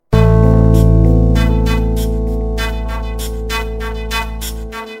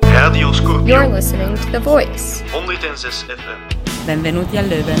Scorpio. You're listening to The Voice. Only Tenses FM. Benvenuti a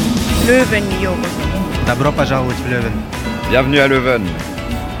Leuven. Leuven, yo. Добро пожаловать в Leuven. Bienvenue à Leuven.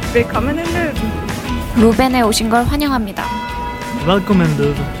 Willkommen in Leuven. 루벤에 오신 걸 환영합니다. Welcome in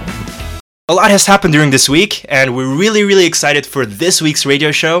Leuven. A lot has happened during this week, and we're really excited for this week's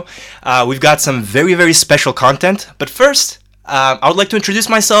radio show. We've got some very special content, but first, I would like to introduce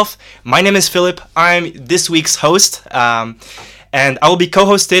myself. My name is Philip. I'm this week's host, and I will be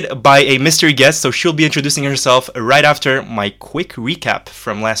co-hosted by a mystery guest, so she'll be introducing herself right after my quick recap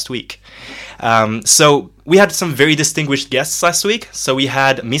from last week. So we had some very distinguished guests last week. So we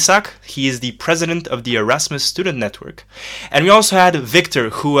had Misak, he is the president of the Erasmus Student Network. And we also had Victor,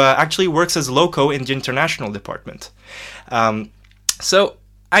 who actually works as loco in the international department. So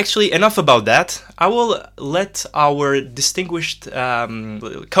actually, enough about that. I will let our distinguished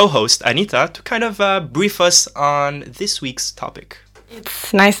co-host, Anita, to kind of brief us on this week's topic.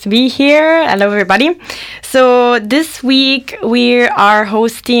 It's nice to be here. Hello, everybody. So this week we are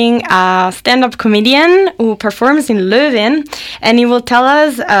hosting a stand-up comedian who performs in Leuven, and he will tell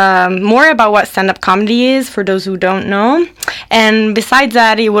us more about what stand-up comedy is for those who don't know. And besides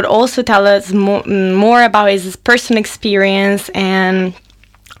that, he would also tell us more about his personal experience and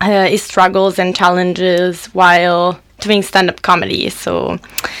his struggles and challenges while doing stand-up comedy. So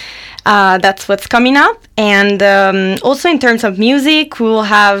that's what's coming up. And also in terms of music, we will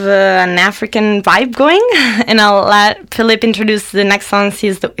have an African vibe going. And I'll let Philip introduce the next song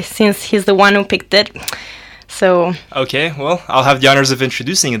since he's the one who picked it. So okay, well, I'll have the honors of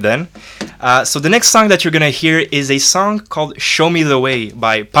introducing it then. So the next song that you're going to hear is a song called Show Me the Way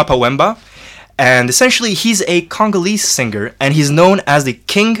by Papa Wemba. And essentially, he's a Congolese singer, and he's known as the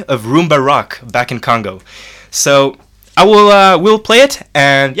king of Rumba rock back in Congo. So I will we'll play it,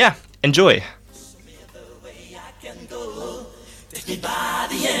 and yeah, enjoy.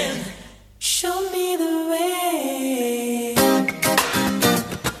 Show me the way.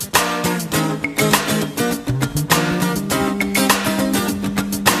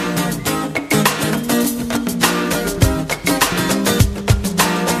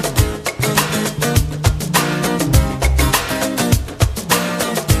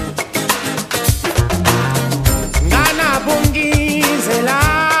 Ngana bungizela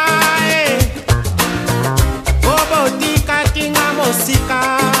bobo tika kinga mosika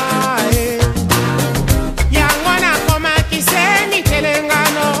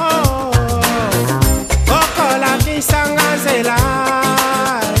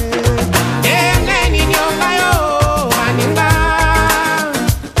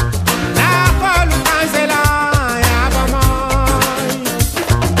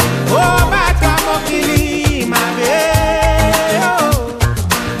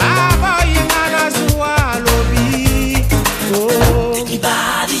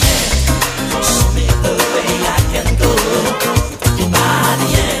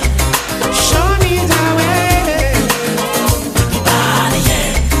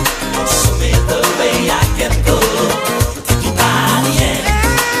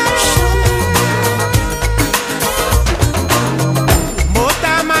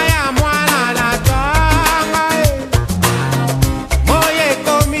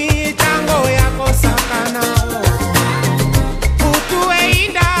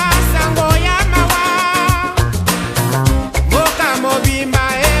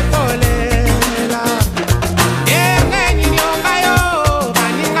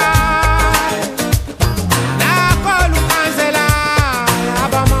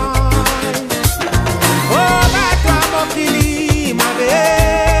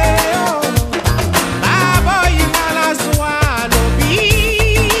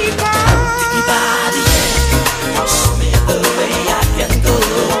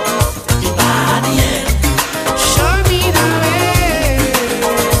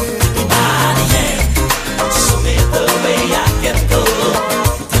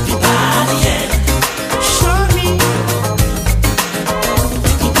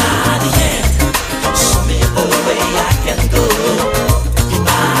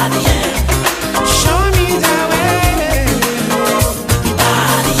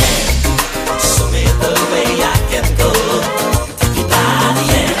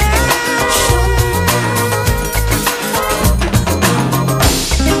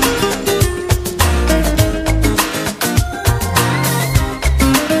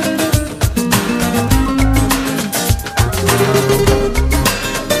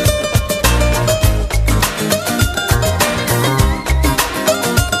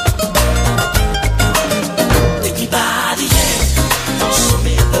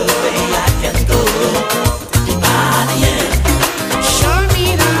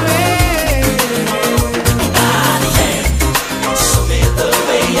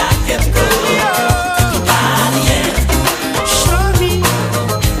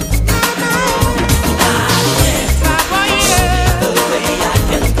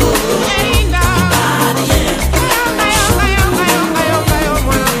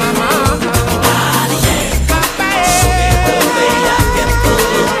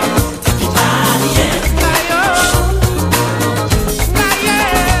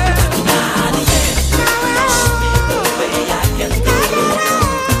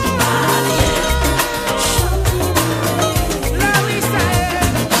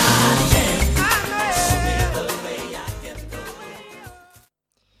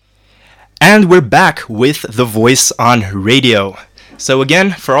And we're back with The Voice on Radio. So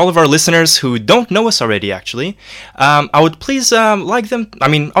again, for all of our listeners who don't know us already, actually, I would please ask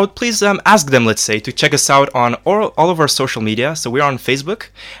them, let's say, to check us out on all of our social media. So we're on Facebook.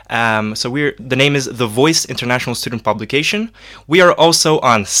 The name is The Voice International Student Publication. We are also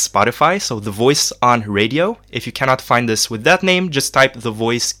on Spotify, so The Voice on Radio. If you cannot find us with that name, just type The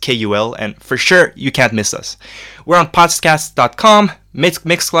Voice KUL, and for sure you can't miss us. We're on podcast.com,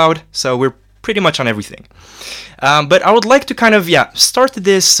 Mixcloud, so we're pretty much on everything. But I would like to kind of, start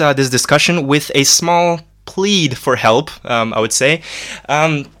this discussion with a small plead for help, I would say.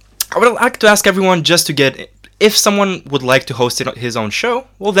 I would like to ask everyone just to if someone would like to host his own show,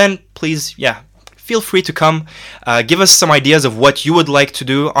 well then, please, feel free to come. Give us some ideas of what you would like to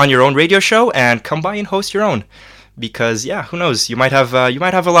do on your own radio show, and come by and host your own. Because, who knows, you might have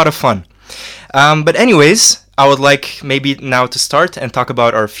a lot of fun. But anyways, I would like maybe now to start and talk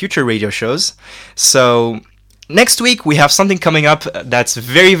about our future radio shows. So next week we have something coming up that's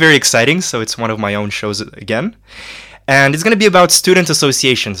very, very exciting. So it's one of my own shows again. And it's going to be about student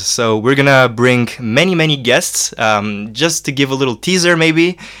associations. So we're going to bring many, many guests. Just to give a little teaser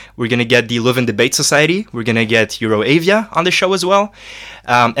maybe, we're going to get the Leuven Debate Society. We're going to get EuroAvia on the show as well.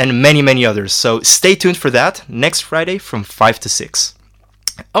 And many, many others. So stay tuned for that next Friday from 5 to 6.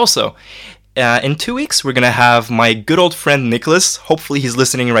 Also, in 2 weeks, we're going to have my good old friend Nicholas. Hopefully he's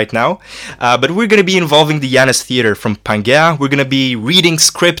listening right now. But we're going to be involving the Janus Theater from Pangea. We're going to be reading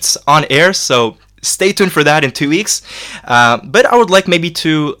scripts on air, so stay tuned for that in 2 weeks. But I would like maybe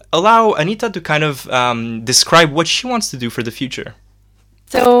to allow Anita to kind of describe what she wants to do for the future.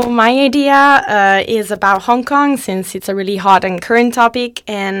 So my idea is about Hong Kong, since it's a really hot and current topic,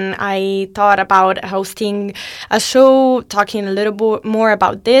 and I thought about hosting a show talking a little bit more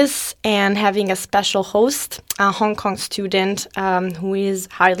about this and having a special host, a Hong Kong student who is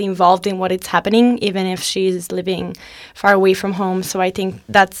highly involved in what is happening, even if she's living far away from home. So I think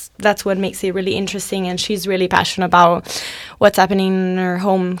that's what makes it really interesting, and she's really passionate about what's happening in her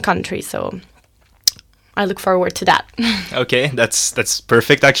home country. So I look forward to that. Okay, that's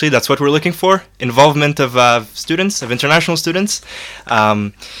perfect, actually. That's what we're looking for. Involvement of students, of international students.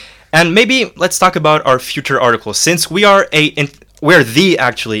 And maybe let's talk about our future articles, since we're the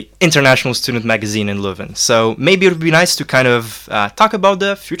actually international student magazine in Leuven. So maybe it would be nice to kind of talk about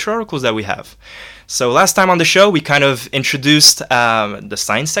the future articles that we have. So last time on the show, we kind of introduced the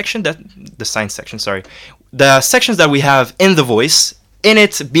sections that we have in The Voice, in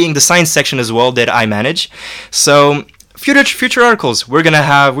it being the science section as well that I manage. So future articles, we're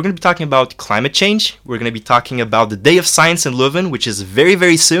gonna be talking about climate change. We're gonna be talking about the Day of Science in Leuven, which is very,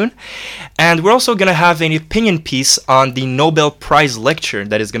 very soon. And we're also gonna have an opinion piece on the Nobel Prize lecture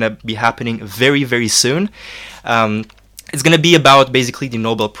that is gonna be happening very, very soon. It's gonna be about basically the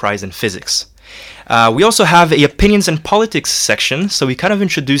Nobel Prize in physics. We also have a opinions and politics section, so we kind of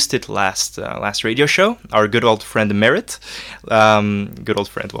introduced it last radio show. Our good old friend Merit,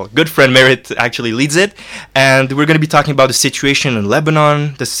 good friend Merit actually leads it, and we're going to be talking about the situation in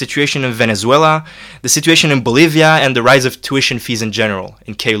Lebanon, the situation in Venezuela, the situation in Bolivia, and the rise of tuition fees in general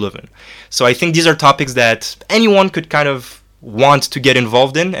in KU Leuven. So I think these are topics that anyone could kind of want to get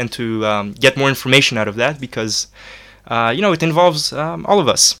involved in and to get more information out of that, because it involves all of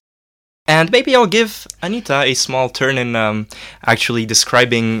us. And maybe I'll give Anita a small turn in actually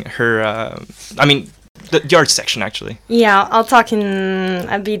describing her, the art section, actually. Yeah, I'll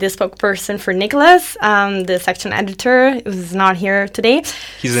be the spokesperson for Nicholas, the section editor, who's not here today.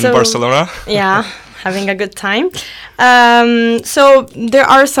 He's in Barcelona. Yeah, having a good time. So there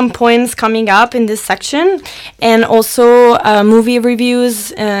are some points coming up in this section, and also movie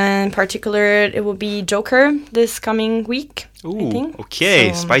reviews. In particular, it will be Joker this coming week. Ooh, I think.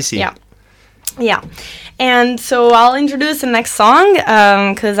 Okay, so, spicy. Yeah, and so I'll introduce the next song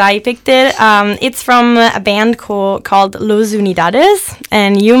because I picked it. It's from a band called Los Unidades,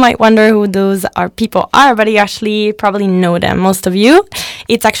 and you might wonder who those people are, but you actually probably know them, most of you.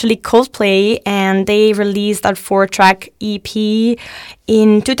 It's actually Coldplay, and they released a 4-track EP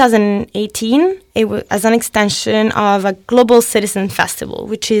in 2018 as an extension of a Global Citizen Festival,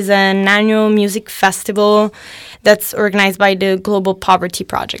 which is an annual music festival that's organized by the Global Poverty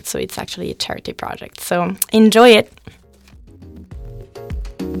Project. So it's actually a charity project. So enjoy it.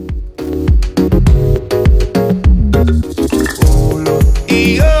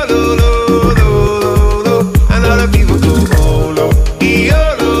 And other people go, oh, no.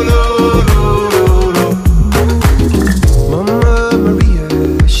 Mama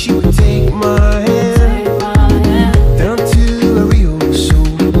Maria, she would take my hand down to a Rio Sul.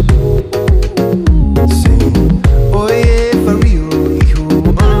 Sing, oh yeah, for Rio, you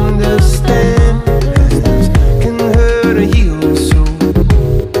understand.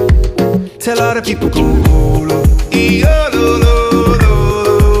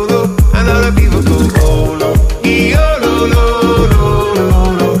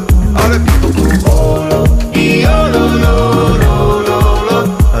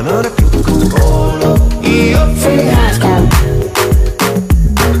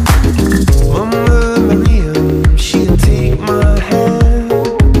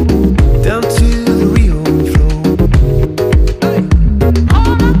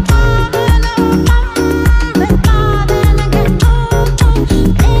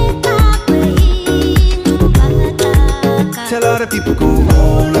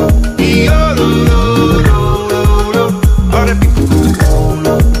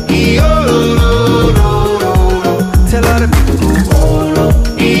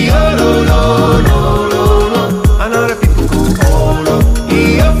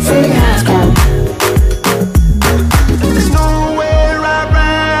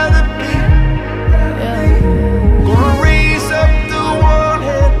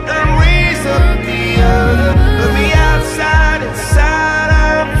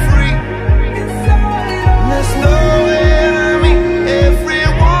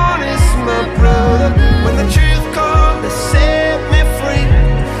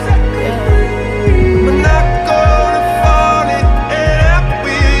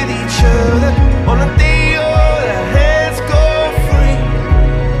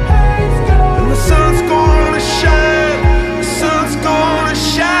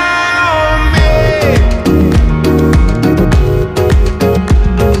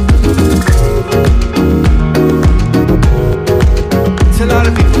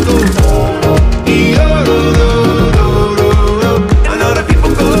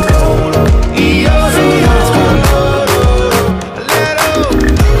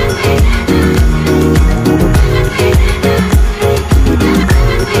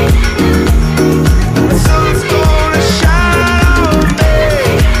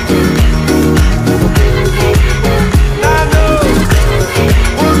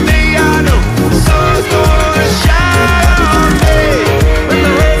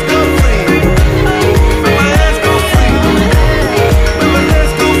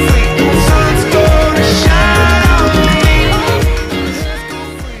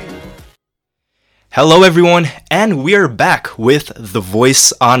 Hello, everyone, and we are back with The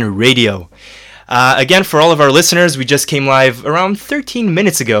Voice on Radio. Again, for all of our listeners, we just came live around 13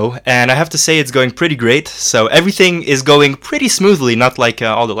 minutes ago, and I have to say it's going pretty great. So everything is going pretty smoothly, not like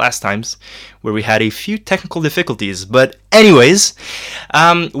all the last times where we had a few technical difficulties. But anyways,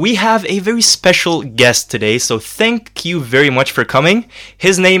 we have a very special guest today, so thank you very much for coming.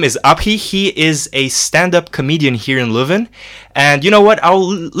 His name is Abhi. He is a stand-up comedian here in Leuven. And you know what? I'll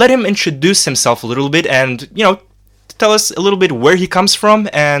let him introduce himself a little bit and, tell us a little bit where he comes from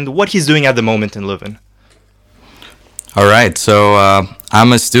and what he's doing at the moment in Leuven. All right, so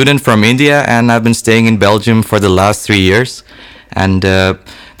I'm a student from India and I've been staying in Belgium for the last 3 years. And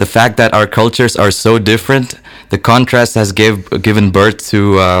the fact that our cultures are so different, the contrast has given birth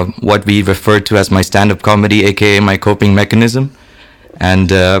to what we refer to as my stand-up comedy, aka my coping mechanism.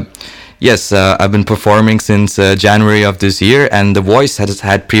 And yes, I've been performing since January of this year, and The Voice has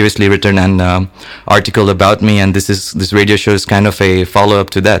had previously written an article about me, and this radio show is kind of a follow-up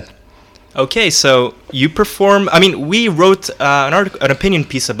to that. Okay, so you perform. I mean, we wrote an opinion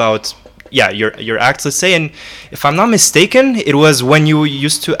piece about your acts, let's say, and if I'm not mistaken, it was when you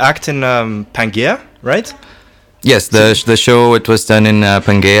used to act in Pangea, right? Yes, the show, it was done in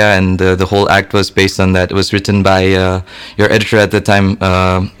Pangea, and the whole act was based on that. It was written by your editor at the time,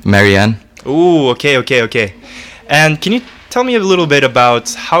 Marianne. Ooh, okay. And can you tell me a little bit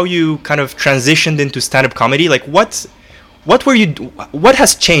about how you kind of transitioned into stand-up comedy? Like, what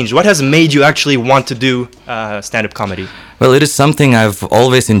has changed? What has made you actually want to do stand-up comedy? Well, it is something I've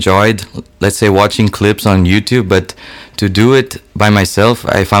always enjoyed, let's say, watching clips on YouTube, but to do it by myself,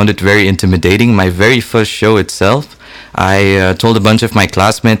 I found it very intimidating. My very first show itself, I told a bunch of my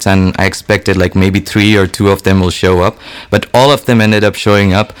classmates, and I expected like maybe 3 or 2 of them will show up, but all of them ended up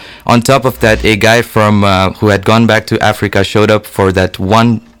showing up. On top of that, a guy from who had gone back to Africa showed up for that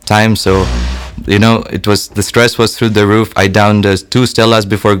one time, so it was, the stress was through the roof. I downed 2 Stellas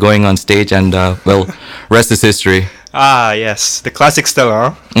before going on stage, and well, rest is history. Ah, yes, the classic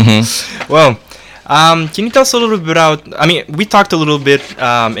Stella, huh? Mm-hmm. Well, can you tell us a little bit about, I mean, we talked a little bit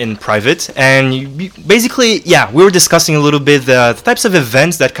in private, and basically, we were discussing a little bit the types of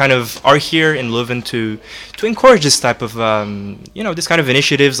events that kind of are here in Leuven to encourage this type of, this kind of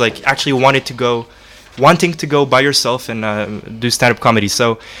initiatives, like actually wanting to go by yourself and do stand-up comedy.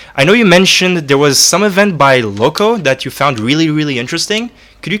 So I know you mentioned there was some event by Loco that you found really, really interesting.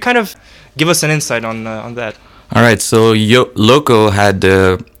 Could you kind of give us an insight on that? All right, so Loco had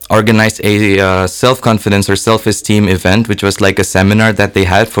organized a self-confidence or self-esteem event, which was like a seminar that they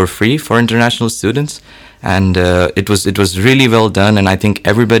had for free for international students. And it was really well done, and I think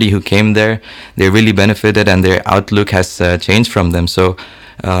everybody who came there, they really benefited, and their outlook has changed from them. So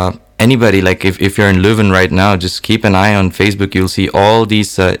anybody, like if you're in Leuven right now, just keep an eye on Facebook. You'll see all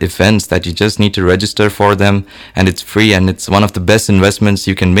these events that you just need to register for them, and it's free, and it's one of the best investments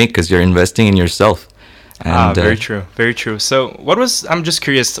you can make because you're investing in yourself. And, very true. So I'm just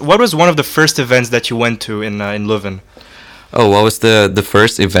curious, what was one of the first events that you went to in Leuven? Oh, what was the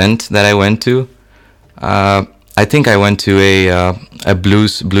first event that I went to? I think I went to a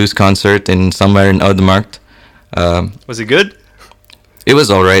blues concert somewhere in Oudemarkt. Was it good? It was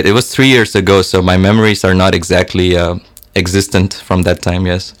all right. It was 3 years ago, so my memories are not exactly existent from that time,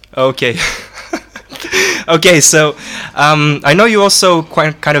 yes. Okay. Okay, so I know you also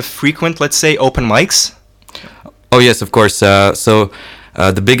kind of frequent, let's say, open mics. Oh, yes, of course. So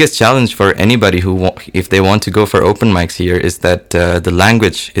the biggest challenge for anybody if they want to go for open mics here is that the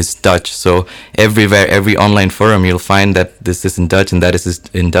language is Dutch. So everywhere, every online forum, you'll find that this is in Dutch and that is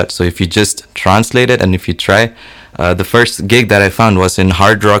in Dutch. So if you just translate it and if you try, the first gig that I found was in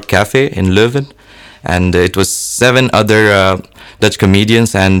Hard Rock Cafe in Leuven. And it was 7 other Dutch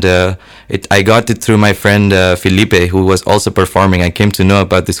comedians, and I got it through my friend Philip, who was also performing. I came to know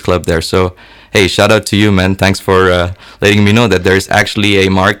about this club there. So, hey, shout out to you, man. Thanks for letting me know that there's actually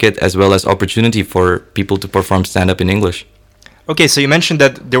a market as well as opportunity for people to perform stand-up in English. Okay, so you mentioned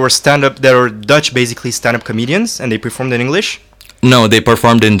that there were Dutch, basically, stand-up comedians, and they performed in English? No, they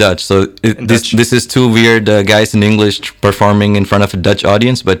performed in Dutch. So this is 2 weird guys in English performing in front of a Dutch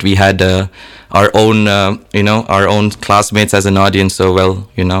audience, but we had our own classmates as an audience. So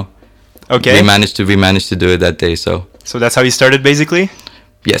okay, we managed to do it that day. So that's how you started, basically.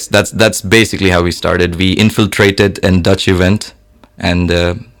 Yes, that's basically how we started. We infiltrated a Dutch event, and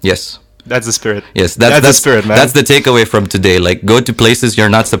yes. That's the spirit. Yes, that's the spirit, man. That's the takeaway from today. Like, go to places you're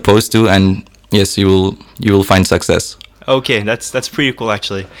not supposed to, and yes, you will find success. Okay, that's pretty cool,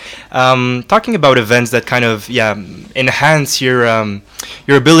 actually. Talking about events that kind of enhance your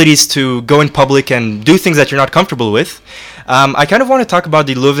abilities to go in public and do things that you're not comfortable with. I kind of want to talk about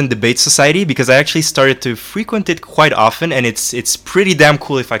the Leuven Debate Society because I actually started to frequent it quite often, and it's pretty damn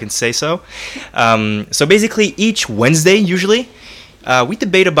cool if I can say so. So basically, each Wednesday, usually, we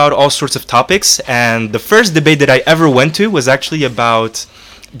debate about all sorts of topics, and the first debate that I ever went to was actually about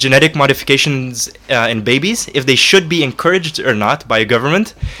genetic modifications in babies, if they should be encouraged or not by a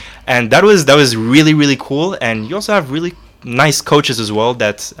government. And that was really, really cool. And you also have really nice coaches as well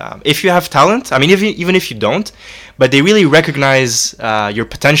that if you have talent, I mean, even if you don't, but they really recognize your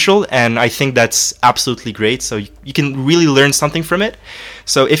potential, and I think that's absolutely great. So you can really learn something from it.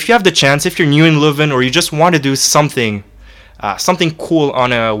 So if you have the chance, if you're new in Leuven or you just want to do something cool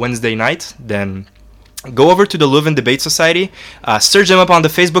on a Wednesday night, then go over to the Leuven Debate Society, search them up on the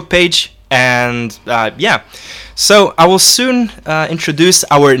Facebook page, and yeah. So I will soon introduce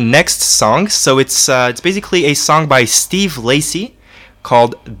our next song. So it's basically a song by Steve Lacy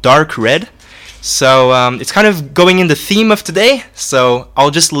called Dark Red. So it's kind of going in the theme of today. So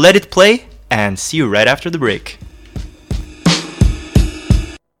I'll just let it play and see you right after the break.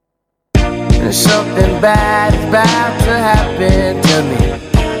 Something bad is about to happen to me.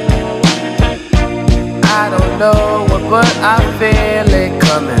 I don't know what, but I feel it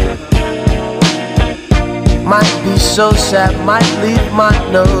coming. Might be so sad, might leave my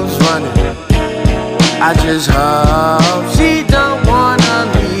nose running. I just hope she don't wanna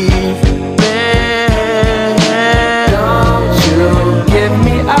leave me. Don't you give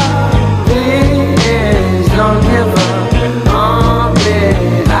me up, please. Don't give up on me.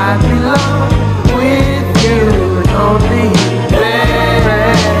 I belong with you, only you, baby.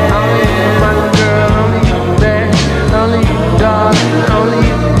 Only you, my girl, only you, baby. Only you, darling, only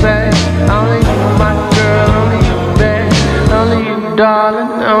you, baby. Only you, my girl, only you, baby. Only you,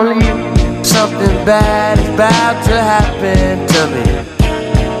 darling, only you. Something bad is about to happen to me.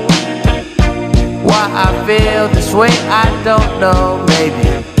 Why I feel this way, I don't know, maybe.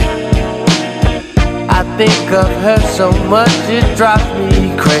 I think of her so much, it drives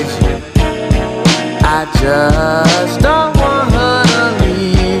me crazy. I just don't want her to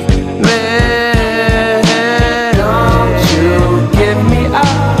leave me. Don't you give me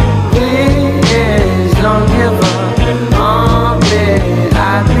up, please. Don't give up on me.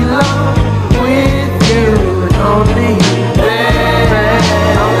 I belong with you, only you, baby.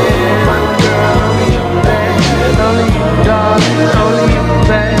 Only you, my girl, only you, baby. Only you, darling, only you,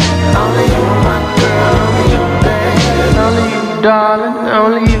 baby. Only you, my girl, only you, baby. Only you, darling,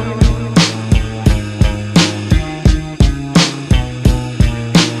 only you.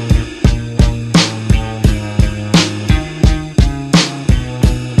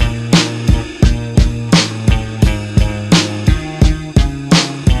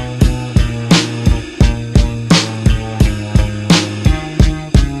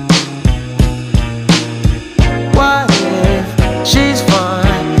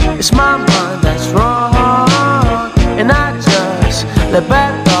 Let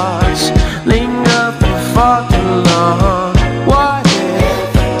bad thoughts linger for far too long. What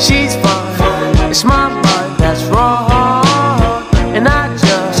if she's fine? It's my mind that's wrong. And I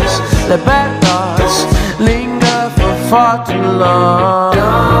just let bad thoughts linger for far too long.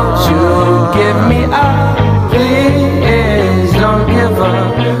 Don't you give me up, please. Don't give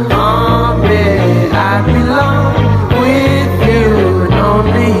up on me. I belong with you, and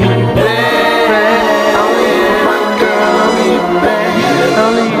only you, baby. Only you, my girl, only you, baby.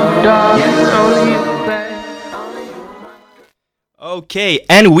 Only you, darling, only you, baby. Okay,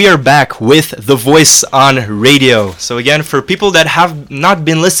 and we are back with The Voice on Radio. So again, for people that have not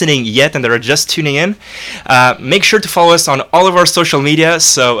been listening yet and that are just tuning in, make sure to follow us on all of our social media.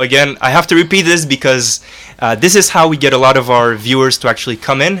 So again, I have to repeat this because this is how we get a lot of our viewers to actually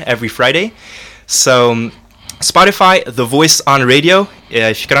come in every Friday. So Spotify, The Voice on Radio.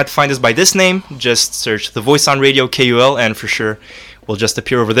 If you cannot find us by this name, just search The Voice on Radio, KUL, and for sure we'll just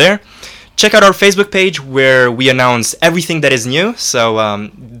appear over there. Check out our Facebook page where we announce everything that is new. So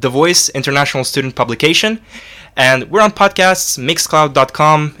The Voice International Student Publication. And we're on podcasts,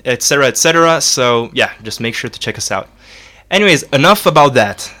 mixcloud.com, etc., etc. So yeah, just make sure to check us out. Anyways, enough about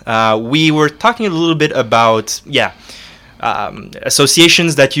that. We were talking a little bit about,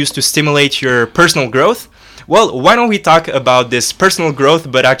 associations that used to stimulate your personal growth. Well, why don't we talk about this personal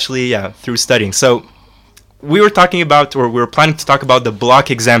growth, but actually, through studying. So we were talking about, or we were planning to talk about the block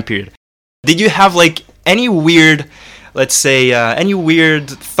exam period. Did you have like any weird, let's say, any weird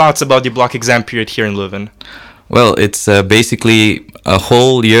thoughts about the block exam period here in Leuven? Well, it's basically a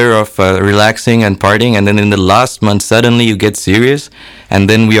whole year of relaxing and partying, and then in the last month, suddenly you get serious, and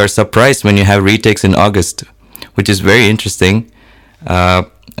then we are surprised when you have retakes in August, which is very interesting.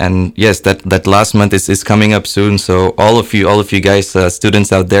 And yes, that last month is coming up soon. So all of you guys,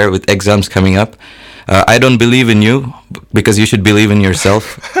 students out there with exams coming up, I don't believe in you because you should believe in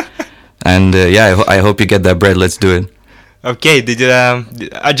yourself. And I hope you get that bread. Let's do it. Okay, did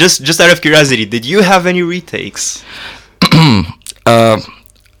just out of curiosity, did you have any retakes? I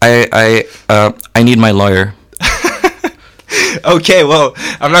need my lawyer. Okay, well,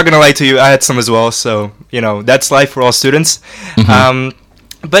 I'm not gonna lie to you. I had some as well, so that's life for all students.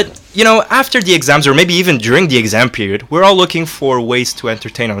 But after the exams, or maybe even during the exam period, we're all looking for ways to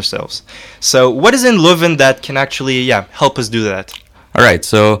entertain ourselves. So, what is in Leuven that can actually help us do that? All right,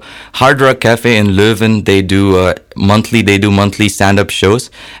 so Hard Rock Cafe in Leuven, they do monthly stand-up shows,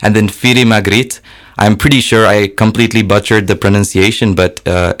 and then Firi Magritte. I'm pretty sure I completely butchered the pronunciation, but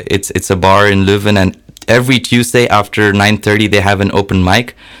it's a bar in Leuven, and every Tuesday after 9:30 they have an open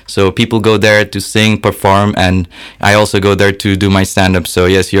mic. So people go there to sing, perform, and I also go there to do my stand-up. So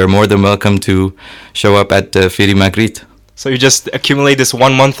yes, you're more than welcome to show up at Firi Magritte. So you just accumulate this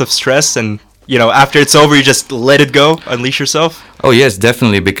 1 month of stress, and after it's over, you just let it go, unleash yourself? Oh, yes,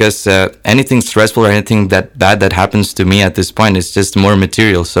 definitely, because anything stressful or anything that bad that happens to me at this point is just more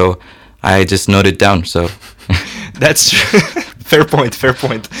material, so I just note it down, so... That's true. Fair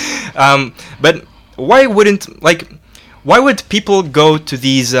point. But why would people go to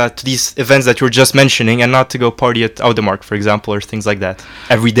these events that you were just mentioning and not to go party at Oudemark, for example, or things like that,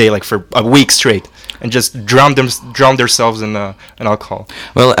 every day, like for a week straight? And just drown themselves in alcohol.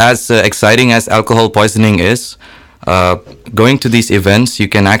 Well, as exciting as alcohol poisoning is, going to these events, you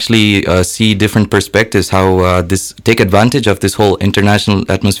can actually see different perspectives, how take advantage of this whole international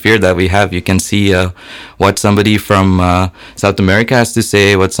atmosphere that we have. You can see what somebody from South America has to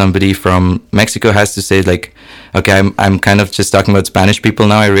say, what somebody from Mexico has to say. Like, okay, I'm kind of just talking about Spanish people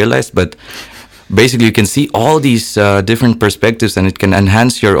now, I realized, but basically you can see all these different perspectives, and it can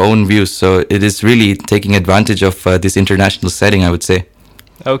enhance your own views. So it is really taking advantage of this international setting, I would say.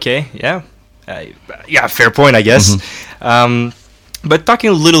 Okay, yeah. Fair point, I guess. But talking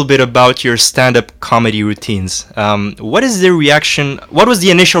a little bit about your stand-up comedy routines, what was the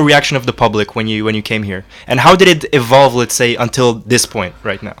initial reaction of the public when you came here? And how did it evolve, let's say, until this point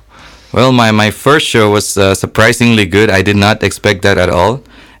right now? Well, my first show was surprisingly good. I did not expect that at all.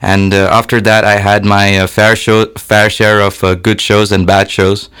 And after that, I had my fair share of good shows and bad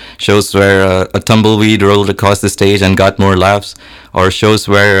shows. Shows where a tumbleweed rolled across the stage and got more laughs, or shows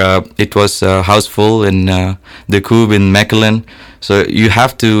where it was house full in the Cube in Mechelen. So you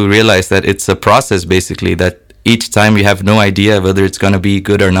have to realize that it's a process, basically, that each time you have no idea whether it's going to be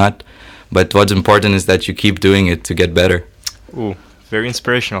good or not. But what's important is that you keep doing it to get better. Ooh, very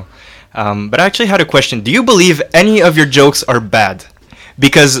inspirational. But I actually had a question. Do you believe any of your jokes are bad?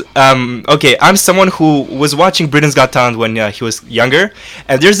 Because, I'm someone who was watching Britain's Got Talent when he was younger,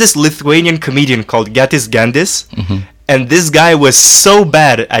 and there's this Lithuanian comedian called Gatis Gandis, and this guy was so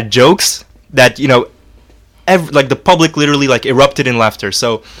bad at jokes that, the public literally, erupted in laughter.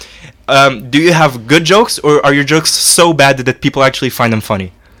 So, do you have good jokes, or are your jokes so bad that people actually find them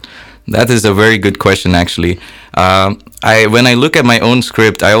funny? That is a very good question, actually. When I look at my own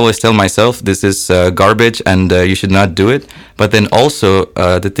script, I always tell myself this is garbage and you should not do it. But then also,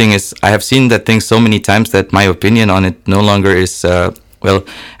 the thing is, I have seen that thing so many times that my opinion on it no longer is,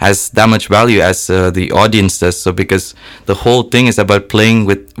 has that much value as the audience does. So because the whole thing is about playing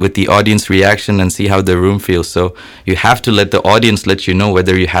with the audience reaction and see how the room feels. So you have to let the audience let you know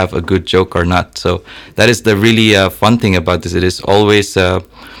whether you have a good joke or not. So that is the really fun thing about this. It is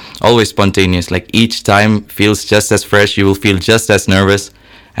always spontaneous. Like each time feels just as fresh, you will feel just as nervous,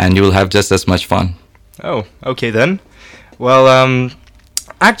 and you will have just as much fun. Oh, okay then. Well,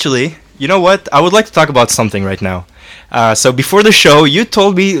 actually, you know what? I would like to talk about something right now. So before the show, you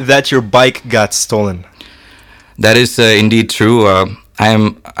told me that your bike got stolen. That is indeed true. I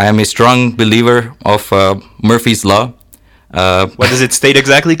am a strong believer of Murphy's Law. What does it state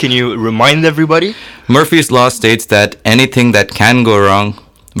exactly? Can you remind everybody? Murphy's Law states that anything that can go wrong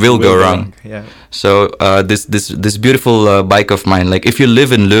will go wrong. Yeah. So this beautiful bike of mine, like if you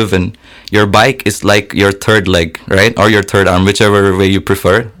live in Leuven, your bike is like your third leg, right? Or your third arm, whichever way you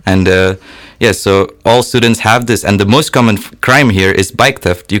prefer. And so all students have this. And the most common crime here is bike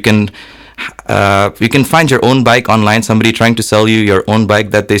theft. You can find your own bike online, somebody trying to sell you your own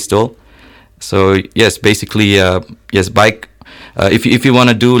bike that they stole. So yes, basically, bike. If you want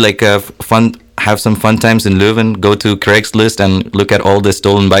to do like a have some fun times in Leuven, go to Craigslist and look at all the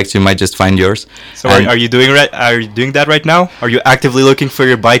stolen bikes. You might just find yours. So are you doing that right now? Are you actively looking for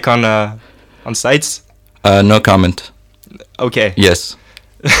your bike on sites? No comment. Okay. Yes.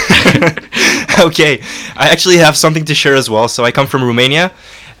 Okay, I actually have something to share as well. So I come from Romania,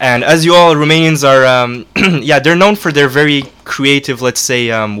 and as you all, Romanians are, yeah, they're known for their very creative, let's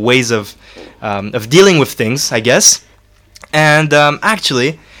say, ways of dealing with things, I guess. And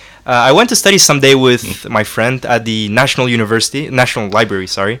actually, I went to study someday with my friend at the National Library,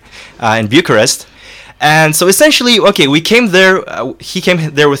 in Bucharest. And so essentially, okay, we came there, he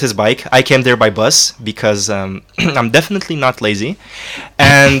came there with his bike, I came there by bus, because I'm definitely not lazy.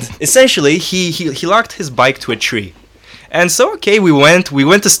 And essentially, he locked his bike to a tree. And so, okay, we went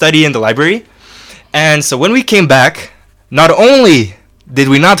to study in the library. And so when we came back, not only did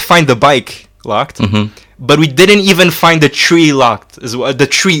we not find the bike locked, but we didn't even find the tree locked, the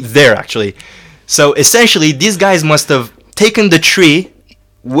tree there, actually. So essentially, these guys must have taken the tree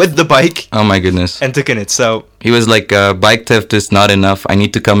with the bike. Oh my goodness. And taken it. So he was like, bike theft is not enough. I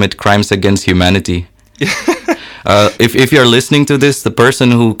need to commit crimes against humanity. If you're listening to this, the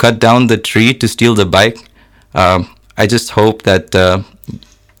person who cut down the tree to steal the bike, I just hope that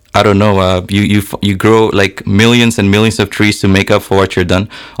I don't know, you grow like millions and millions of trees to make up for what you're done.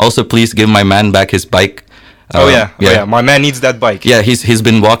 Also, please give my man back his bike. Oh yeah, my man needs that bike. Yeah, he's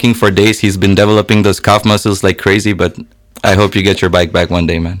been walking for days. He's been developing those calf muscles like crazy, but I hope you get your bike back one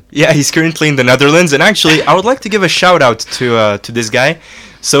day, man. Yeah, he's currently in the Netherlands, and actually, I would like to give a shout out to this guy.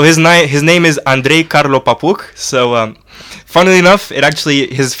 So his name is Andrei Carlo Papuc. So, funnily enough,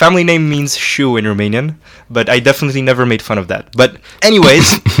 his family name means shoe in Romanian, but I definitely never made fun of that. But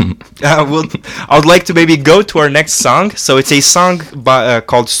anyways, I would like to maybe go to our next song. So it's a song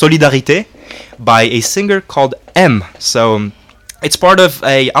called Solidarité by a singer called M. So it's part of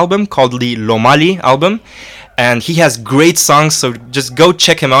a album called the Lomali album. And he has great songs, so just go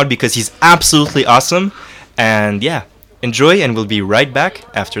check him out because he's absolutely awesome. And yeah, enjoy, and we'll be right back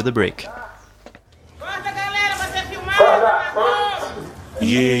after the break.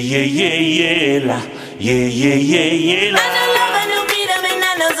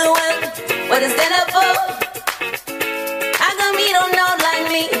 What is stand up for? How come he don't know like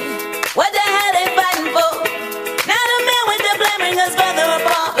me? What the hell they fighting for? Now the man with the blame bring us further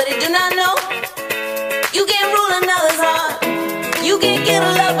apart, but he do not know. You can't rule another's heart. You can't get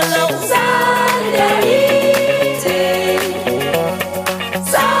a love below. Solidarité.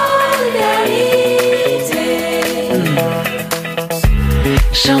 Solidarité.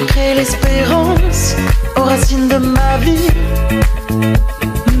 J'ancrais l'espérance aux racines de ma vie.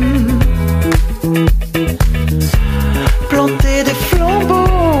 Planter des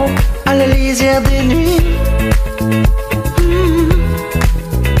flambeaux à la lisière des nuits.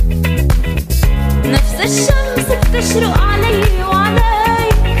 نفس الشمس بتشرق علي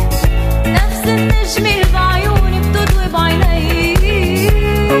وعليك. نفس النجمة بعيوني بتضوي بعينيك.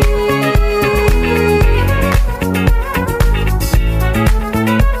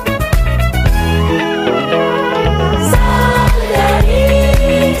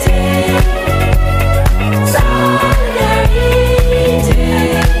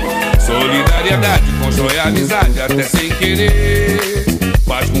 Solidariedade constrói amizade até sem querer.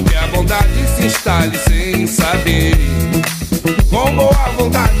 Faz com que a bondade se instale sem saber. Com boa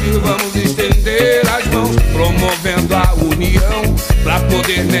vontade vamos estender as mãos, promovendo a união pra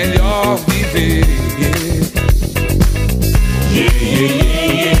poder melhor viver.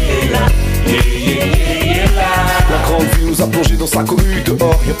 La grande vie nous a plongé dans sa commune.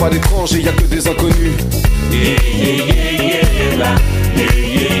 Dehors, y'a pas d'étrangers, y'a que des inconnus.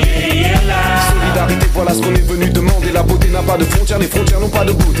 Solidarité, voilà ce qu'on est venu demander. La beauté n'a pas de frontières, les frontières n'ont pas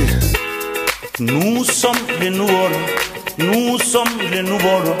de beauté. Nous sommes les nouveaux rois, nous sommes les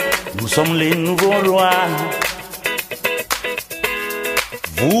nouveaux rois, nous sommes les nouveaux rois.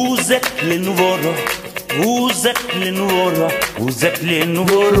 Vous êtes les nouveaux rois, vous êtes les nouveaux rois, vous êtes les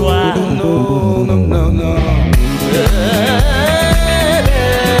nouveaux rois. No, no, no, no.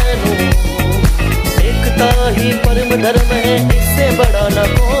 एकता ही परम धर्म है, इससे बड़ा न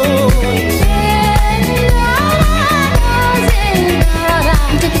कोई.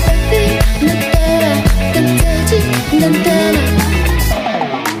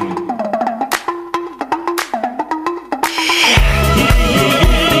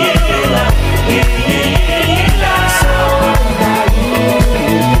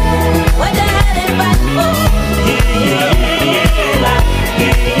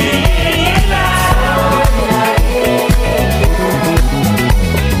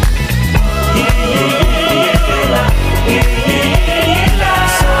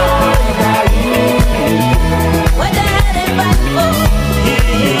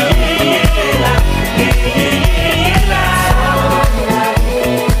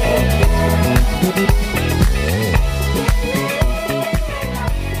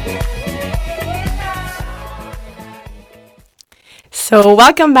 So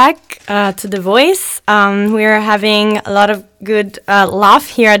welcome back to The Voice. We're having a lot of good laugh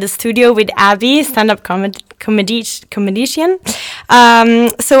here at the studio with Abby, stand-up comedian.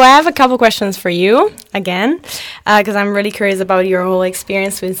 So I have a couple questions for you again, because I'm really curious about your whole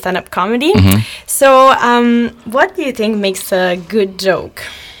experience with stand-up comedy. So what do you think makes a good joke?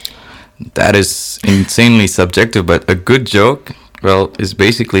 That is insanely subjective, but a good joke, well, is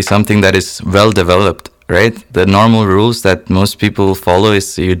basically something that is well developed. Right? The normal rules that most people follow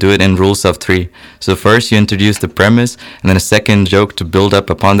is you do it in rules of 3. So first you introduce the premise, and then a second joke to build up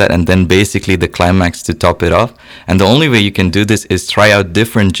upon that, and then basically the climax to top it off. And the only way you can do this is try out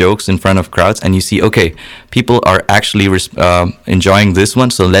different jokes in front of crowds, and you see, okay, people are actually enjoying this one,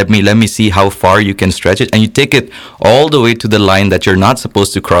 so let me see how far you can stretch it, and you take it all the way to the line that you're not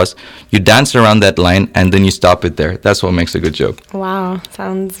supposed to cross. You dance around that line, and then you stop it there. That's what makes a good joke. Wow,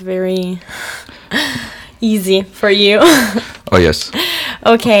 sounds very easy for you. Oh, yes.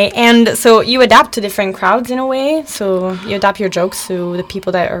 Okay, and so you adapt to different crowds in a way? So you adapt your jokes to the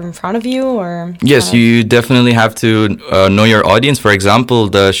people that are in front of you? Or yes, you definitely have to know your audience. For example,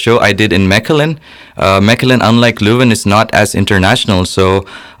 the show I did in Mechelen, unlike Leuven, is not as international. So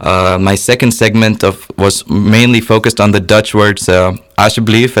my second segment was mainly focused on the Dutch words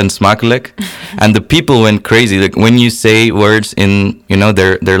alsjeblieft and smakelijk. And the people went crazy. Like when you say words in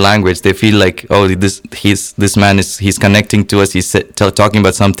their language, they feel like, oh, this man is connecting to us. He's talking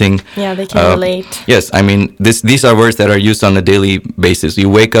about something. Yeah, they can relate. Yes, I mean these are words that are used on a daily basis. You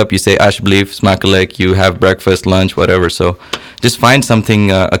wake up, you say alsjeblieft, smakelijk. You have breakfast, lunch, whatever. So just find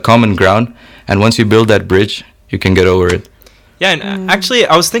something a common ground, and once you build that bridge, you can get over it. Yeah, and actually,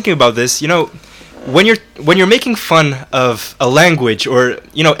 I was thinking about this. When you're making fun of a language or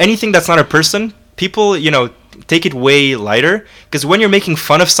anything that's not a person, people take it way lighter, because when you're making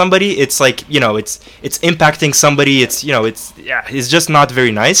fun of somebody, it's like it's impacting somebody. It's just not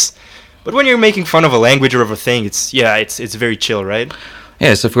very nice. But when you're making fun of a language or of a thing, it's very chill, right?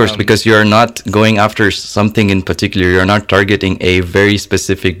 Yes, of course, because you're not going after something in particular. You're not targeting a very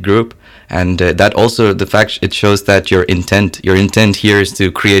specific group. And that also, the fact, it shows that your intent here is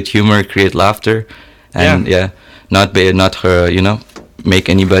to create humor, create laughter, and not make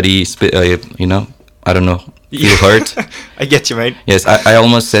anybody, I don't know, feel hurt. I get you, mate. Yes, I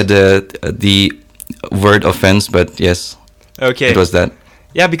almost said the word offense, but yes, okay, it was that.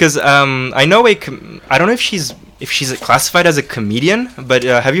 Yeah, because I know I don't know if she's classified as a comedian, but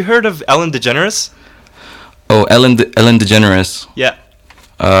have you heard of Ellen DeGeneres? Oh, Ellen DeGeneres. Yeah.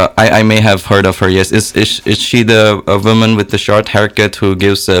 I may have heard of her. Yes, is she a woman with the short haircut who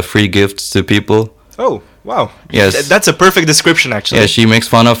gives free gifts to people? Oh, wow. Yes, that's a perfect description, actually. Yeah, she makes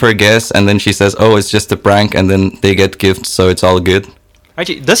fun of her guests, and then she says, "Oh, it's just a prank," and then they get gifts, so it's all good.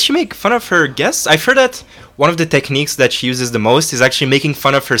 Actually, does she make fun of her guests? I've heard that one of the techniques that she uses the most is actually making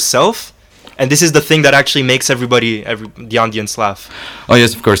fun of herself, and this is the thing that actually makes the audience laugh. Oh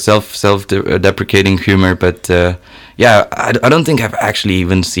yes, of course, self-deprecating humor, but yeah, I don't think I've actually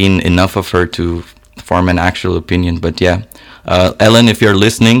even seen enough of her to form an actual opinion. But yeah, Ellen, if you're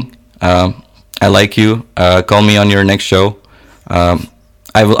listening, I like you. Call me on your next show.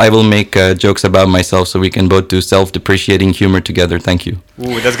 I will make jokes about myself, so we can both do self-depreciating humor together. Thank you.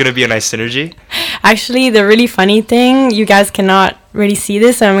 Ooh, that's gonna be a nice synergy. Actually, the really funny thing, you guys cannot really see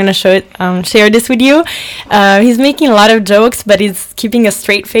this, so I'm gonna share this with you. He's making a lot of jokes, but he's keeping a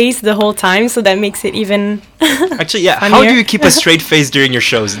straight face the whole time, so that makes it even actually, yeah. funnier. How do you keep a straight face during your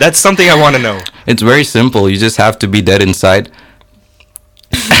shows? That's something I want to know. It's very simple. You just have to be dead inside.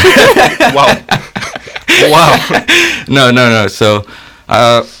 Wow. Wow. No. So,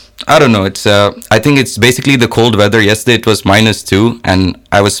 I don't know. It's I think it's basically the cold weather. Yesterday it was -2, and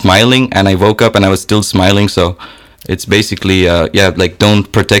I was smiling, and I woke up and I was still smiling. So, it's basically like don't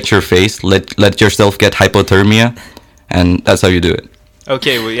protect your face. Let yourself get hypothermia, and that's how you do it.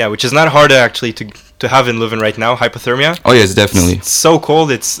 Okay, well, yeah, which is not hard actually to have in Leuven right now. Hypothermia. Oh yes, definitely. It's so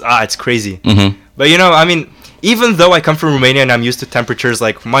cold. It's crazy. Mm-hmm. But I mean, even though I come from Romania and I'm used to temperatures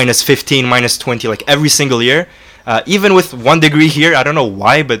like -15, -20, like every single year. Even with 1 degree here, I don't know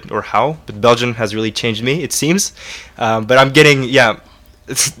why, or how, but Belgium has really changed me, it seems. But I'm getting,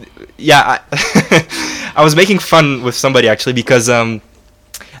 I was making fun with somebody actually because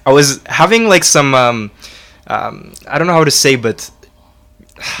I was having like some, I don't know how to say, but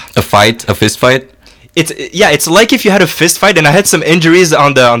a fist fight. It's like if you had a fist fight, and I had some injuries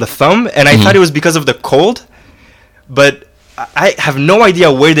on the thumb, and I thought it was because of the cold, but I have no idea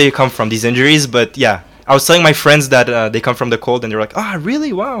where they come from, these injuries, but yeah. I was telling my friends that they come from the cold, and they're like, "Ah,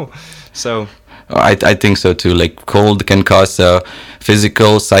 really? Wow!" So, I think so too. Like cold can cause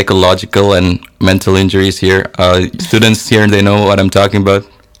physical, psychological, and mental injuries here. Students here, they know what I'm talking about.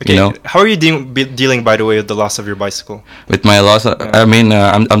 Okay. You know, how are you dealing, by the way, with the loss of your bicycle? with my loss, I mean,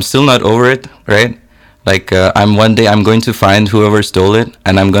 I'm still not over it, right? Like one day I'm going to find whoever stole it,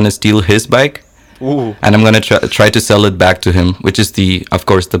 and I'm gonna steal his bike. Ooh. And I'm gonna try to sell it back to him, which is of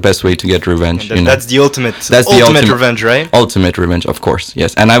course, the best way to get revenge. That's the ultimate. That's the ultimate revenge, right? Ultimate revenge, of course,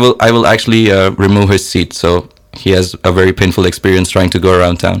 yes. And I will actually remove his seat, so he has a very painful experience trying to go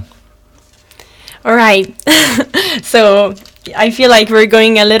around town. All right. So I feel like we're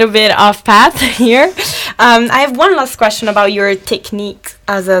going a little bit off path here. I have one last question about your technique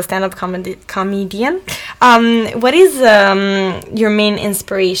as a stand-up comedian. What is your main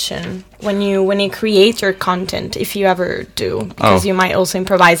inspiration when you create your content, if you ever do? Because you might also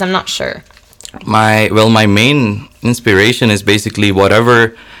improvise. I'm not sure. My main inspiration is basically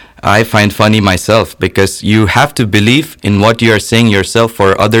whatever I find funny myself, because you have to believe in what you are saying yourself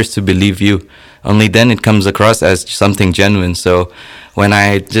for others to believe you. Only then it comes across as something genuine. So when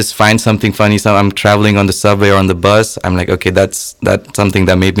I just find something funny, so I'm traveling on the subway or on the bus, I'm like, okay, that's something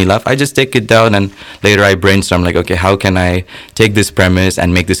that made me laugh. I just take it down, and later I brainstorm, like, okay, how can I take this premise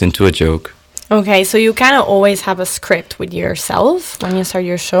and make this into a joke? Okay, so you kind of always have a script with yourself when you start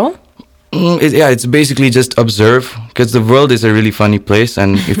your show? It's basically just observe, because the world is a really funny place,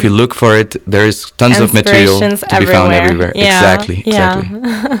 and if you look for it, there is tons of material to be found everywhere. Yeah, Exactly.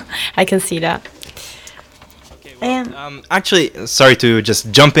 I can see that. Actually, sorry to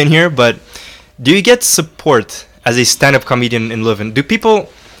just jump in here, but do you get support as a stand-up comedian in Leuven?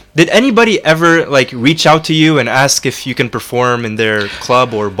 Did anybody ever reach out to you and ask if you can perform in their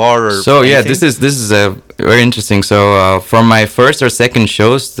club or bar or So anything? yeah, this is very interesting. So for my first or second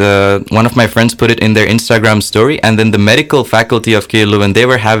shows, one of my friends put it in their Instagram story, and then the medical faculty of KU Leuven, they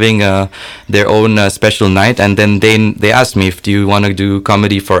were having their own special night, and then they asked me if do you want to do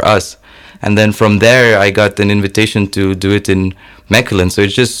comedy for us. And then from there, I got an invitation to do it in Mechelen. So it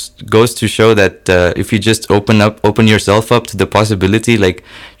just goes to show that if you just open yourself up to the possibility,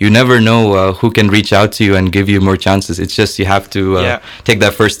 you never know who can reach out to you and give you more chances. It's just you have to take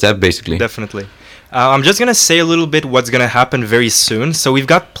that first step, basically. Definitely. I'm just gonna say a little bit what's gonna happen very soon. So we've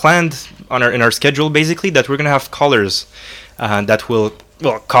got planned in our schedule, basically, that we're gonna have callers that will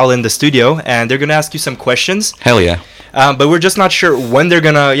call in the studio, and they're gonna ask you some questions. Hell yeah. But we're just not sure when they're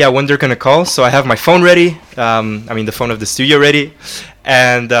gonna call. So I have my phone ready. The phone of the studio ready,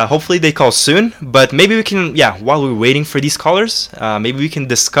 and hopefully they call soon. But maybe we can, while we're waiting for these callers, maybe we can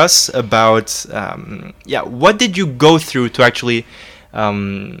discuss about, what did you go through to actually,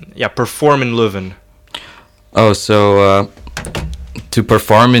 perform in Leuven? Oh, so to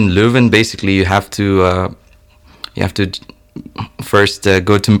perform in Leuven, basically you have to first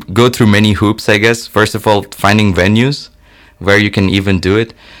go through many hoops, I guess. First of all, finding venues where you can even do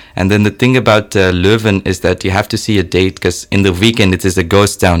it. And then the thing about Leuven is that you have to see a date, because in the weekend it is a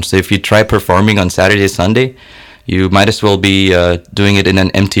ghost town. So if you try performing on Saturday, Sunday, you might as well be doing it in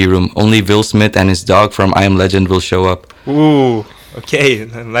an empty room. Only Will Smith and his dog from I Am Legend will show up. Ooh, okay,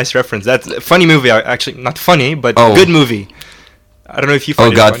 nice reference. That's a funny movie. Actually, not funny, but good movie. I don't know if you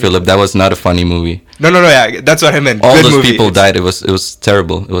find Oh God, funny. Philip, that was not a funny movie. No, that's what I meant. All Good those movie. people died. It was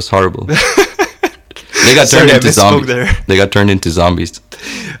terrible. It was horrible. They got Sorry, turned I into misspoke zombies. there. They got turned into zombies.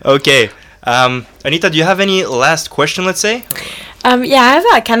 Okay. Anita, do you have any last question, let's say? I have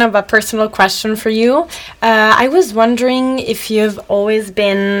a kind of a personal question for you. I was wondering if you've always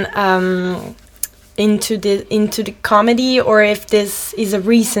been into the comedy, or if this is a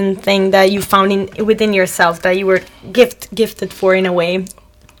recent thing that you found within yourself that you were gifted for in a way.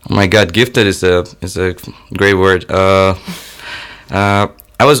 Oh my God, gifted is a great word. I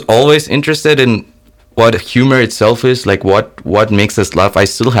was always interested in what humor itself is, like what makes us laugh. I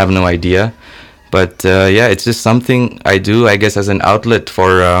still have no idea, but it's just something I do, I guess, as an outlet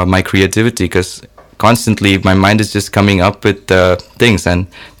for my creativity, because constantly my mind is just coming up with things, and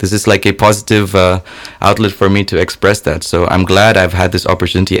this is like a positive outlet for me to express that. So I'm glad I've had this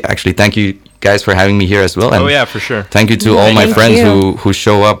opportunity. Actually, thank you guys for having me here as well. And for sure. Thank you to all my friends who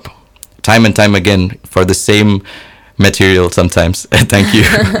show up time and time again for the same material sometimes. Thank you.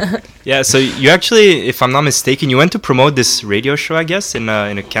 Yeah, so you actually, if I'm not mistaken, you went to promote this radio show, I guess, in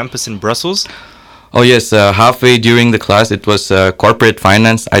a campus in Brussels. Oh yes, halfway during the class, it was corporate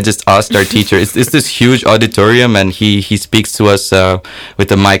finance. I just asked our teacher, it's this huge auditorium, and he speaks to us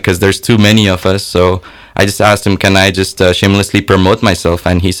with a mic because there's too many of us. So I just asked him, can I just shamelessly promote myself?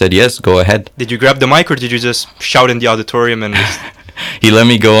 And he said, yes, go ahead. Did you grab the mic, or did you just shout in the auditorium and just... He let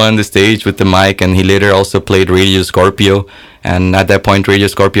me go on the stage with the mic, and he later also played Radio Scorpio. And at that point, Radio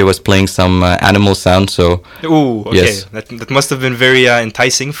Scorpio was playing some animal sound. So, ooh, okay. Yes. That must have been very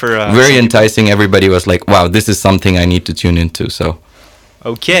enticing for. Very enticing. Everybody was like, "Wow, this is something I need to tune into." So.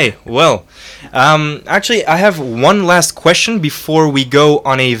 Okay, well, actually, I have one last question before we go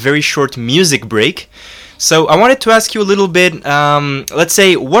on a very short music break. So I wanted to ask you a little bit, let's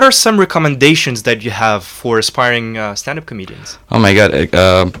say, what are some recommendations that you have for aspiring stand-up comedians? Oh my God,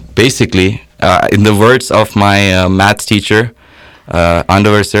 basically, in the words of my maths teacher,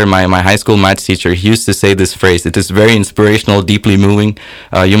 Andover sir, my high school maths teacher, he used to say this phrase. It is very inspirational, deeply moving.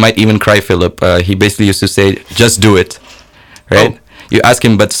 You might even cry, Philip. He basically used to say, just do it, right? Oh. You ask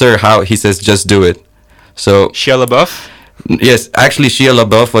him, but sir, how? He says, just do it. So Shia LaBeouf? Yes, actually Shia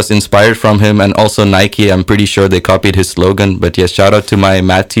LaBeouf was inspired from him, and also Nike. I'm pretty sure they copied his slogan. But yes, shout out to my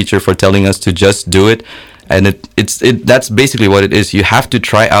math teacher for telling us to just do it. And that's basically what it is. You have to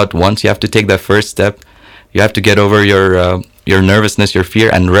try out once. You have to take that first step. You have to get over your nervousness, your fear,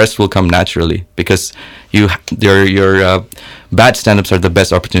 and rest will come naturally, because your bad stand-ups are the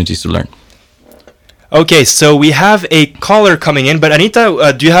best opportunities to learn. Okay, so we have a caller coming in, but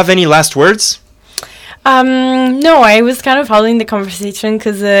Anita, do you have any last words? No, I was kind of following the conversation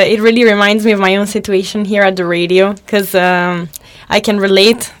because it really reminds me of my own situation here at the radio, because I can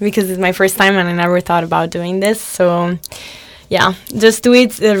relate, because it's my first time and I never thought about doing this. So yeah, just do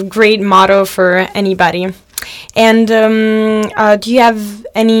it. It's a great motto for anybody. And do you have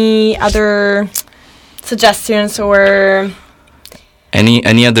any other suggestions or...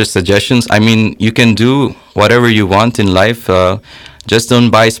 Any other suggestions? I mean, you can do whatever you want in life. Just don't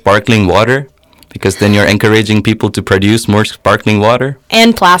buy sparkling water, because then you're encouraging people to produce more sparkling water.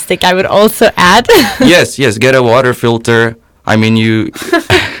 And plastic, I would also add. Yes, get a water filter. I mean, you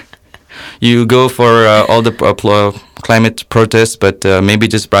go for all the climate protests, but maybe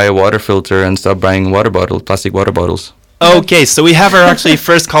just buy a water filter and stop buying plastic water bottles. Okay, so we have our actually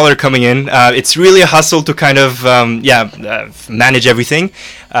first caller coming in. It's really a hustle to kind of manage everything.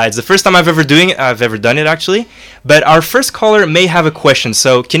 It's the first time I've ever done it actually. But our first caller may have a question.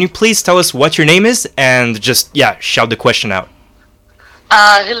 So can you please tell us what your name is and just shout the question out?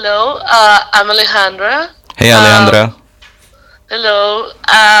 Hello, I'm Alejandra. Hey, Alejandra. Hello.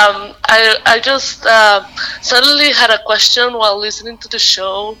 I just suddenly had a question while listening to the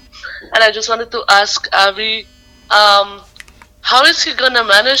show, and I just wanted to ask Abby. How is he gonna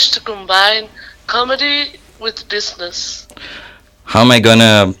manage to combine comedy with business? How am I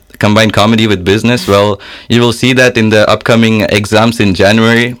gonna combine comedy with business? Well, you will see that in the upcoming exams in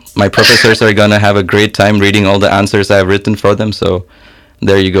January. My professors are gonna have a great time reading all the answers I've written for them. So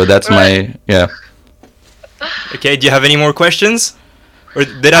there you go. That's right. Okay, do you have any more questions? Or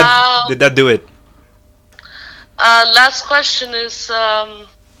did that do it? Last question is,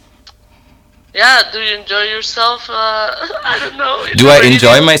 do you enjoy yourself? I don't know. Do I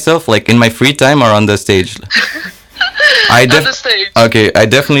enjoy myself, like in my free time or on the stage? On the stage. Okay, I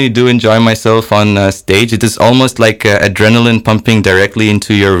definitely do enjoy myself on stage. It is almost like adrenaline pumping directly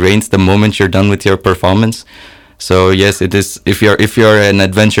into your veins the moment you're done with your performance. So yes, it is. If you're an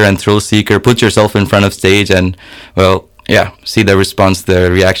adventure and thrill seeker, put yourself in front of stage and see the response,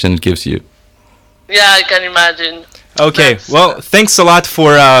 the reaction it gives you. Yeah, I can imagine. Okay, well, thanks a lot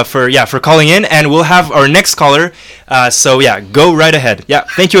for calling in, and we'll have our next caller. Go right ahead. Yeah,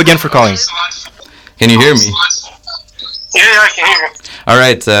 thank you again for calling. Can you hear me? Yeah, I can hear you. All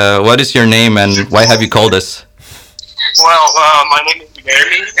right, what is your name and why have you called us? Well, my name is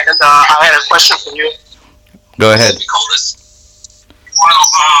Jeremy, and I had a question for you. Go ahead. The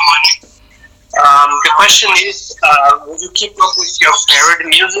question is, will you keep up with your parody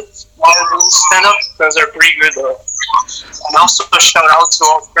music while doing stand-up? Because they're pretty good. And also a shout out to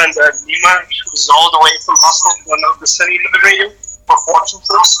our friend Nima, who's all the way from Hustle, but not listening to the radio for watching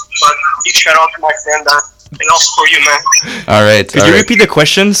us. But big shout out to my friend, and also for you, man. All right. Could you repeat the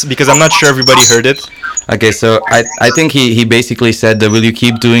questions? Because I'm not sure everybody heard it. Okay, so I think he basically said that will you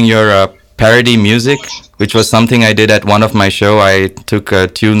keep doing your parody music, which was something I did at one of my show. I took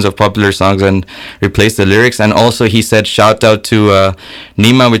tunes of popular songs and replaced the lyrics. And also he said shout out to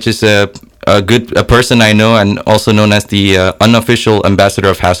Nima, which is a person I know and also known as the unofficial ambassador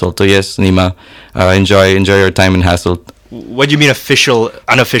of Hasselt. So yes, Nima, enjoy your time in Hasselt. What do you mean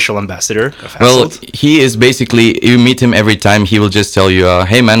unofficial ambassador of Hasselt? Well, he is basically, you meet him every time, he will just tell you,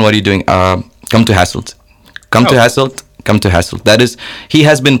 hey man, what are you doing? Come to Hasselt. Come to Hasselt. Come to Hasselt. That is, he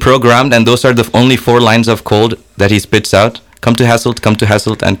has been programmed, and those are the only 4 lines of code that he spits out. Come to Hasselt,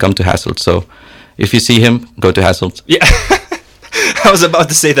 and come to Hasselt. So, if you see him, go to Hasselt. Yeah, I was about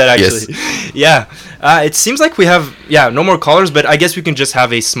to say that actually. Yes. Yeah, it seems like we have no more callers, but I guess we can just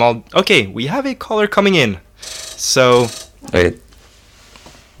have a small. Okay, we have a caller coming in. So Wait.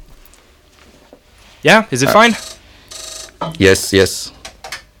 Yeah, is it fine? Yes, yes.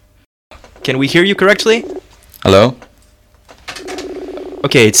 Can we hear you correctly? Hello?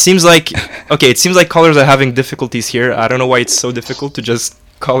 Okay, it seems like callers are having difficulties here. I don't know why it's so difficult to just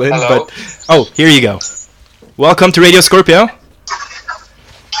call in, Hello? but oh, here you go. Welcome to Radio Scorpio.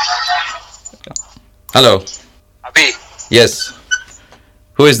 Hello. Abhi, Yes.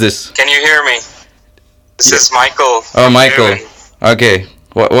 Who is this? can you hear me? This is Michael. Oh, Michael. Okay.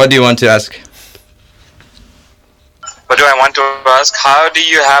 What do you want to ask? What do I want to ask? How do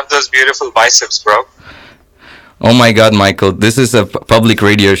you have those beautiful biceps, bro? Oh my God, Michael! This is a public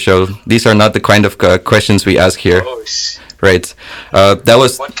radio show. These are not the kind of questions we ask here. Oh, Right. That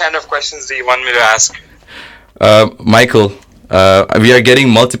was what kind of questions do you want me to ask? Michael. We are getting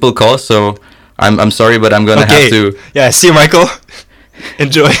multiple calls, so I'm sorry, but I'm gonna have to. Yeah, see you, Michael.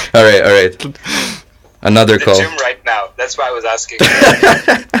 Enjoy. All right. Another The call. gym right now. That's why I was asking.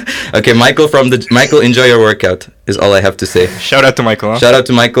 Okay, Michael, enjoy your workout. Is all I have to say. Shout out to Michael. Huh? Shout out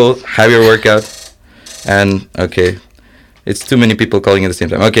to Michael. Have your workout. And okay, it's too many people calling at the same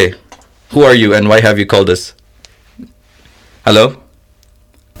time. Okay, who are you and why have you called us? Hello?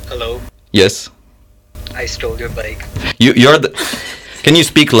 Hello, Yes. I stole your bike. You're the. Can you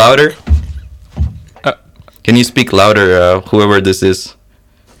speak louder? Can you speak louder, whoever this is?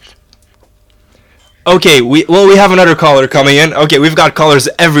 Okay, we have another caller coming in. Okay, we've got callers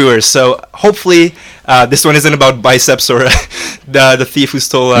everywhere, so hopefully this one isn't about biceps or the thief who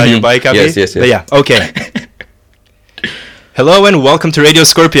stole your bike, Abhi. Yes. But yeah, okay. Hello and welcome to Radio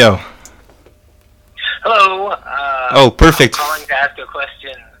Scorpio. Hello. Oh, perfect. I'm calling to ask a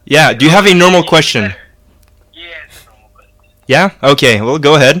question. Yeah, do you have a normal question? Yes, normal question. Yeah? Okay, well,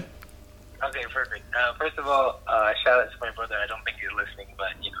 go ahead. Okay, perfect. First of all, shout out to my brother. I don't think he's listening, but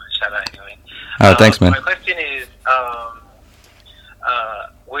shout out anyway. Thanks, man. My question is,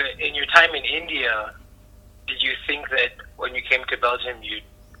 in your time in India, did you think that when you came to Belgium, you'd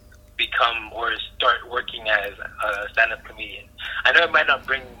become or start working as a stand-up comedian? I know it might not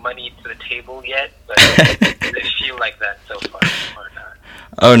bring money to the table yet, but does it feel like that so far or not?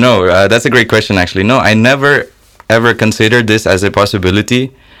 Oh no, that's a great question actually. No, I never ever considered this as a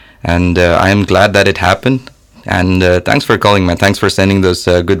possibility, and I am glad that it happened. And thanks for calling, man. Thanks for sending those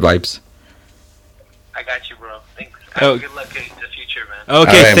good vibes. I got you, bro. Thanks. Oh. Good luck in the future, man.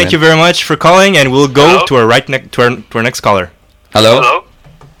 Okay, Alright, thank man. you very much for calling, and we'll go Hello? to our Hello? Hello?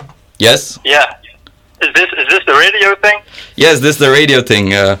 Yes? Yeah. Is this the radio thing? Yes, this is the radio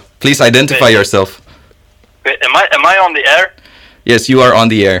thing. Please identify yourself. Wait, am I on the air? Yes, you are on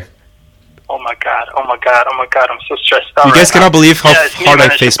the air. Oh my god, I'm so stressed out. You guys right cannot now. believe how it's me, hard man.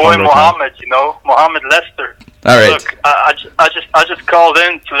 I It's your face boy palm right now. Mohammed, Mohammed Lester. All right. Look, I just called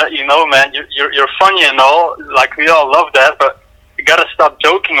in to let you know, man. You're funny and all, like we all love that, but you gotta stop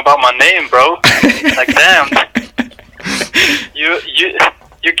joking about my name, bro. Like damn. You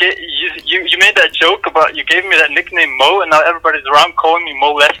made that joke about you gave me that nickname Mo, and now everybody's around calling me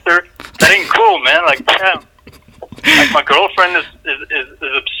Mo Lester. That ain't cool, man. Like damn. Like my girlfriend is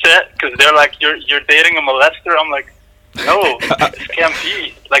upset because they're like you're dating a molester. I'm like, no, this can't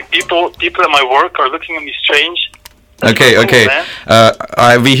be. Like people at my work are looking at me strange. That's Okay, not cool, okay.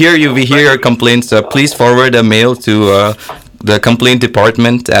 man. We hear you. We hear your complaints. Please forward a mail to the complaint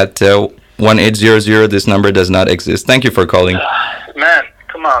department at 1800. This number does not exist. Thank you for calling. Man,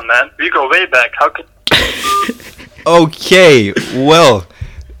 come on, man. We go way back. How could? Okay, well,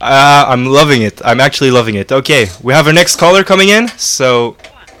 I'm loving it. I'm actually loving it. Okay, we have our next caller coming in, so...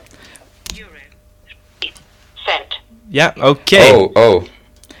 Sent. Yeah, okay. Oh.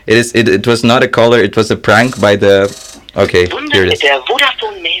 It was not a caller. It was a prank by the... Okay, here it is.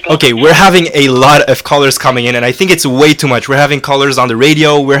 Okay, we're having a lot of callers coming in, and I think it's way too much. We're having callers on the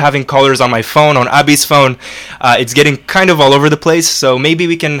radio, we're having callers on my phone, on Abhi's phone. It's getting kind of all over the place, so maybe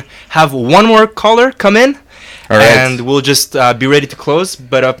we can have one more caller come in, All right. and we'll just be ready to close.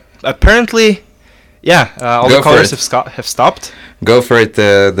 But apparently, yeah, all Go the for callers it. have stopped. Go for it,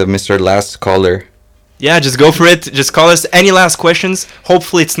 the Mr. Last Caller. Yeah, just go for it. Just call us. Any last questions?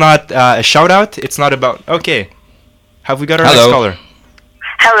 Hopefully it's not a shout-out. It's not about... Okay. Have we got our Hello. next caller?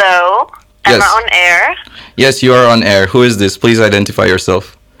 Hello. Am Yes. I on air? Yes, you are on air. Who is this? Please identify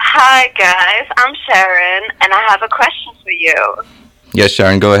yourself. Hi, guys. I'm Sharon, and I have a question for you. Yes,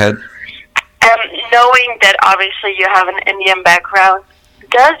 Sharon, go ahead. Knowing that obviously you have an Indian background,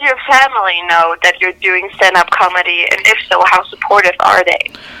 does your family know that you're doing stand-up comedy, and if so, how supportive are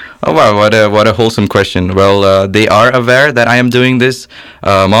they? Oh wow, what a wholesome question. Well, they are aware that I am doing this.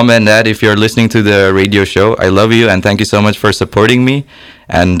 Mom and Dad, if you're listening to the radio show, I love you and thank you so much for supporting me.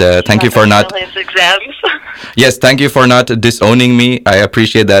 And thank you for not... His exams. yes, thank you for not disowning me. I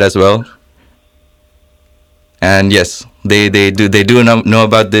appreciate that as well. And yes, they do know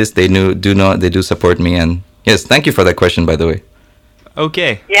about this. They do support me. And yes, thank you for that question, by the way.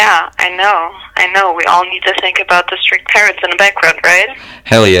 Okay. Yeah, I know. We all need to think about the strict parents in the background, right?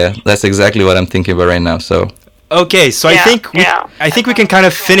 Hell yeah, that's exactly what I'm thinking about right now. So. Okay, so Yeah, I think we can kind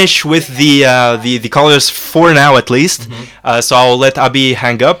of finish with the callers for now at least. So I'll let Abi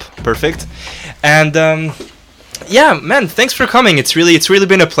hang up. Perfect. And yeah, man, thanks for coming. It's really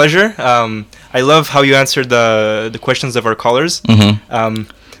been a pleasure. I love how you answered the questions of our callers.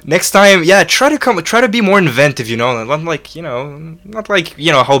 Next time, yeah, try to be more inventive, not like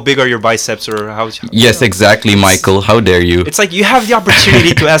how big are your biceps or how. Yes, exactly, Michael. How dare you? It's like you have the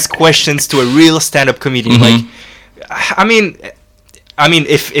opportunity to ask questions to a real stand-up comedian. Like, I mean,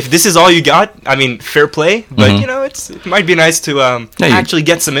 if this is all you got, I mean, fair play. But it might be nice to actually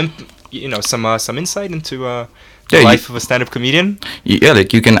get some insight into. The life of a stand-up comedian. Yeah,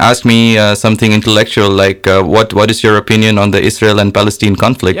 like you can ask me something intellectual, like what is your opinion on the Israel and Palestine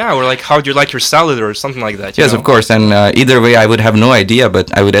conflict? Yeah, or like how do you like your salad or something like that. Yes, of course. And either way, I would have no idea,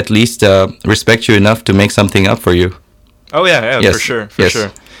 but I would at least respect you enough to make something up for you. Oh yeah, yes. for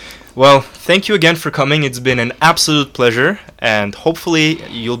sure. Well, thank you again for coming. It's been an absolute pleasure, and hopefully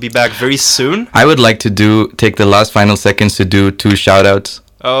you'll be back very soon. I would like to take the last final seconds to do 2 shout-outs.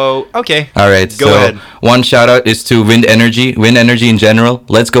 Oh, okay. All right. Go ahead. One shout out is to Wind Energy in general.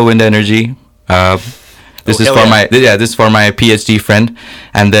 Let's go Wind Energy. This is for my PhD friend,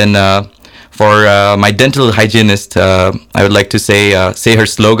 and then for my dental hygienist, I would like to say her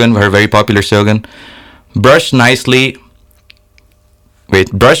slogan, her very popular slogan: brush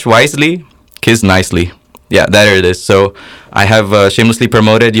wisely, kiss nicely. Yeah, there it is. So I have shamelessly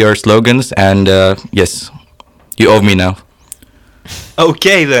promoted your slogans, and yes, you owe me now.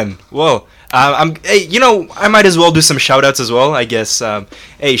 Okay then. Well, I might as well do some shout-outs as well, I guess.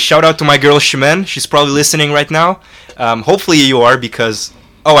 Hey, shout out to my girl Shimen. She's probably listening right now. Hopefully you are, because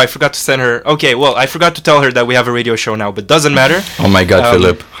I forgot to send her. Okay, well, I forgot to tell her that we have a radio show now, but doesn't matter. Oh my god,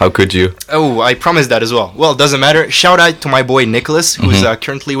 Philip, how could you? Oh, I promised that as well. Well, doesn't matter. Shout out to my boy Nicholas, who's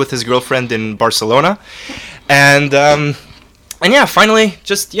currently with his girlfriend in Barcelona. And yeah, finally,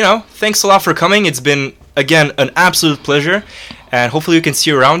 just, thanks a lot for coming. It's been, again, an absolute pleasure. And hopefully you can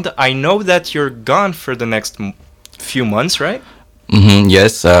see you around. I know that you're gone for the next few months, right?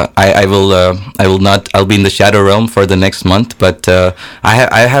 Yes, I will not. I'll be in the shadow realm for the next month. But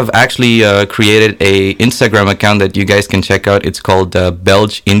I have actually created a Instagram account that you guys can check out. It's called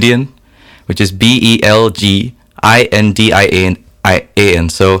Belg Indian, which is BELGINDIAN.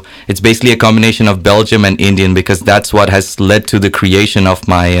 So it's basically a combination of Belgium and Indian, because that's what has led to the creation of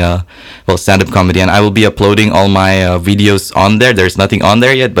my stand-up comedy. And I will be uploading all my videos on there. There's nothing on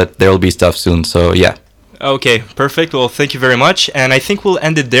there yet, but there will be stuff soon. So yeah. Okay, perfect. Well, thank you very much. And I think we'll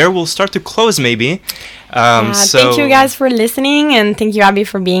end it there. We'll start to close maybe. Thank you guys for listening, and thank you, Abby,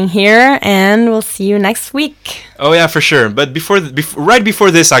 for being here. And we'll see you next week. Oh yeah, for sure. But right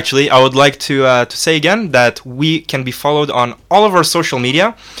before this, actually, I would like to say again that we can be followed on all of our social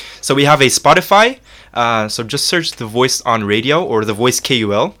media. So we have a Spotify. So just search The Voice on Radio or The Voice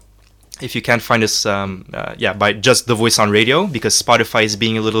KUL. If you can't find us, by just The Voice on Radio, because Spotify is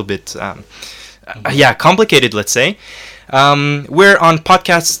being a little bit, complicated, let's say. We're on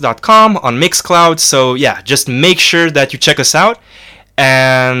podcasts.com, on Mixcloud. So yeah, just make sure that you check us out.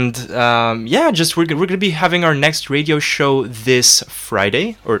 And we're gonna be having our next radio show this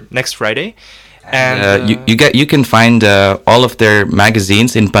Friday or next Friday. And you can find all of their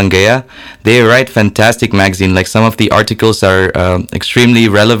magazines in Pangea. They write fantastic magazine. Like, some of the articles are extremely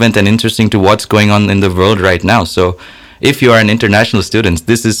relevant and interesting to what's going on in the world right now. So if you are an international student,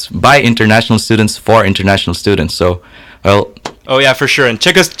 this is by international students for international students. So, well. Oh yeah, for sure. And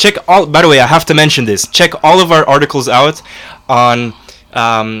check all. By the way, I have to mention this. Check all of our articles out on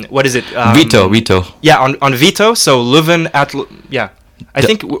what is it? Vito. Yeah, on Vito. So Leuven at I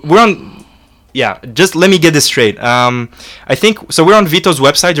think we're on. Yeah, just let me get this straight. I think so. We're on Vito's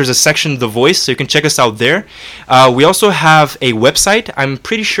website. There's a section, The Voice, so you can check us out there. We also have a website. I'm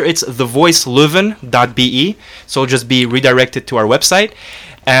pretty sure it's thevoiceleuven.be. So it'll just be redirected to our website.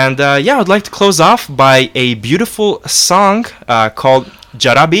 And I'd like to close off by a beautiful song called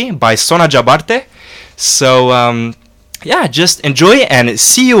Jarabi by Sona Jabarte. So just enjoy and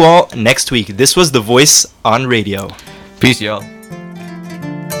see you all next week. This was The Voice on Radio. Peace, y'all.